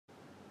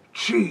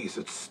Jeez,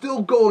 it's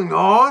still going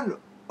on?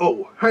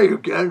 Oh, hey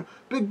again.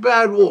 Big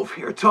Bad Wolf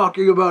here,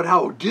 talking about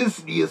how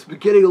Disney has been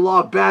getting a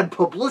lot of bad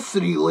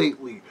publicity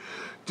lately,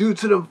 due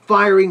to them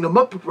firing the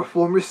Muppet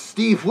performer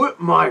Steve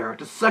Whitmire,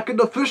 the second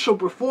official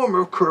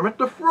performer of Kermit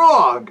the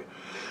Frog.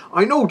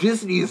 I know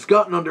Disney has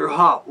gotten under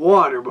hot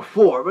water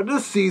before, but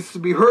this seems to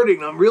be hurting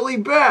them really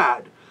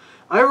bad.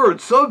 I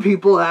heard some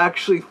people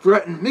actually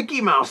threaten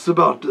Mickey Mouse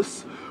about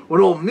this,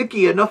 when old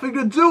Mickey had nothing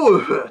to do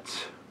with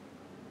it.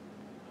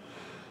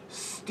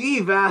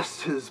 Steve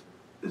asked his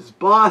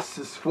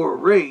bosses for a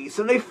raise,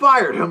 and they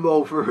fired him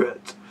over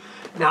it.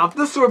 Now, if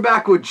this were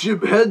back when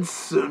Jim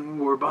Henson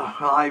were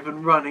alive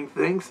and running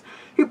things,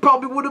 he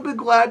probably would have been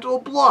glad to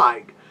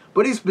oblige,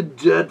 but he's been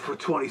dead for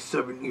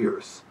 27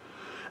 years.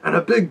 And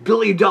a big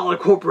billion-dollar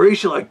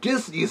corporation like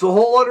Disney is a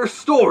whole other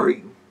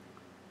story.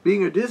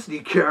 Being a Disney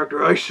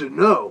character, I should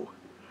know.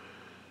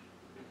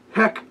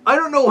 Heck, I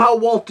don't know how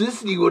Walt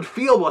Disney would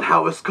feel about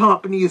how his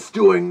company is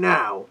doing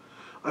now.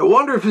 I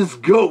wonder if his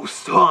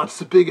ghost haunts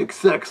the big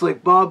execs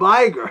like Bob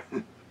Iger.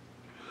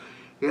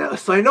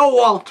 Yes, I know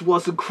Walt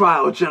wasn't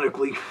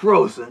cryogenically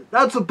frozen.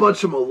 That's a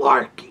bunch of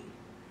malarkey.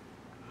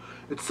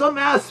 In some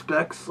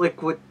aspects,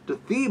 like with the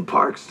theme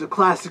parks, the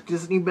classic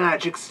Disney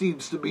magic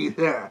seems to be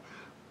there.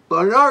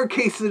 But in our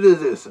case, it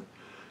isn't.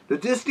 The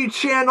Disney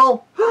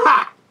Channel?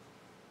 Ha!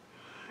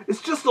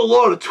 It's just a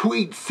load of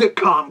tweet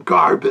sitcom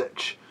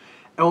garbage.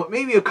 And with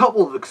maybe a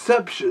couple of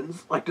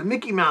exceptions, like the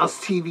Mickey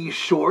Mouse TV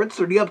shorts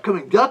or the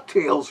upcoming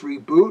DuckTales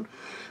reboot,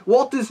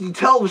 Walt Disney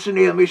Television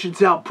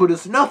Animation's output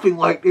is nothing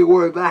like they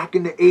were back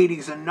in the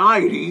 80s and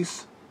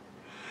 90s.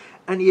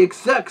 And the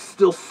execs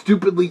still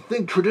stupidly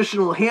think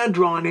traditional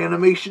hand-drawn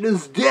animation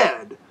is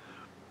dead.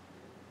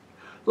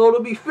 Though to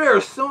be fair,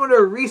 some of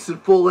their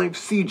recent full-length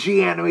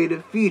CG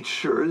animated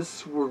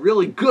features were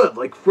really good,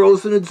 like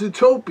Frozen and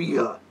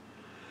Zootopia.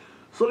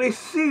 So they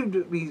seem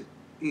to be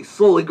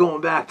slowly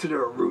going back to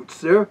their roots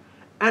there.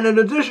 And in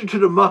addition to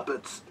the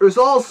Muppets, there's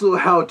also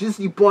how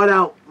Disney bought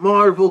out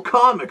Marvel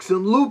Comics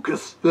and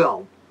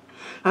Lucasfilm.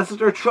 That's what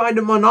they're trying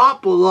to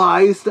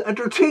monopolize the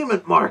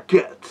entertainment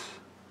market.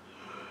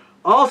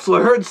 Also,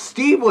 I heard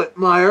Steve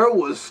Whitmire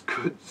was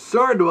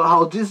concerned about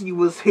how Disney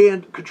was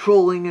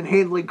controlling and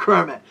handling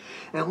Kermit.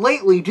 And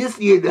lately,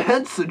 Disney and the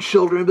Henson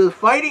children have been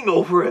fighting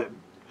over him.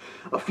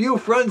 A few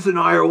friends and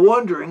I are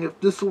wondering if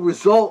this will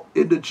result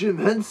in the Jim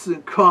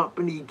Henson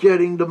Company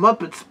getting the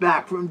Muppets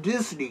back from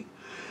Disney.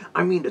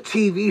 I mean, the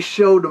TV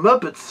show The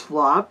Muppets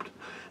flopped,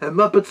 and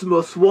Muppets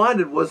Most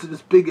Wanted wasn't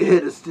as big a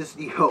hit as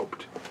Disney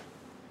hoped.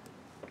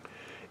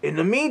 In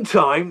the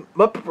meantime,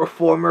 Muppet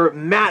performer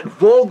Matt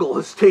Vogel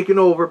has taken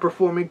over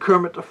performing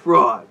Kermit the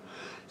Frog.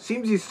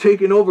 Seems he's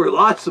taken over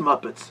lots of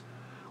Muppets,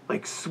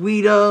 like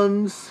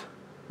Sweetums,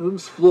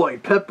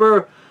 Floyd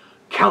Pepper,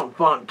 Count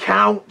Von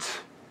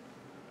Count,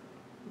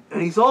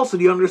 and he's also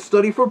the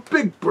understudy for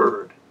Big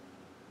Bird.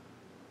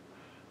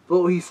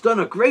 Though he's done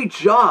a great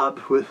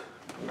job with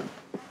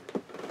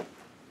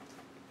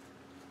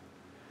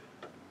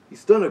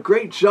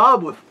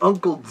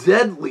Uncle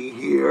Deadly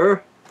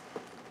here.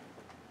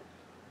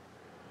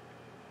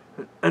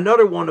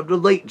 Another one of the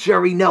late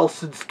Jerry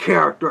Nelson's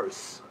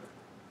characters.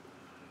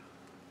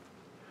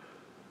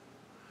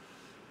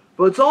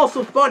 But it's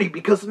also funny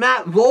because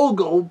Matt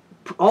Vogel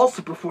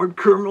also performed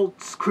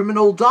Kermit's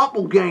criminal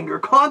doppelganger,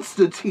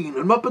 Constantine,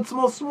 in Muppets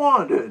Most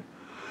Wanted.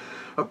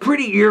 A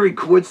pretty eerie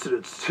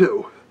coincidence,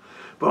 too.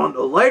 But on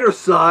the lighter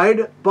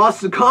side,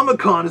 Boston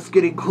Comic-Con is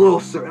getting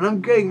closer, and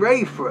I'm getting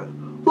ready for it.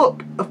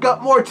 Look, I've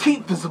got more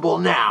teeth visible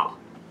now.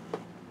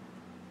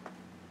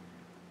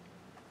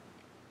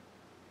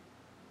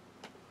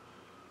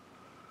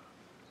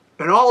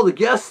 And all the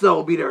guests that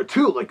will be there,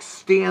 too, like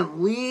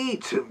Stan Lee,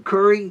 Tim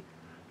Curry.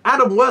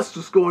 Adam West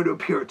was going to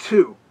appear,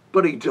 too,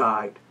 but he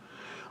died.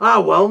 Ah,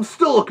 well, I'm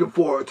still looking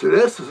forward to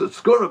this, as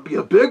it's going to be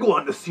a big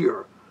one this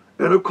year.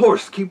 And of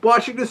course, keep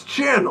watching this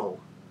channel.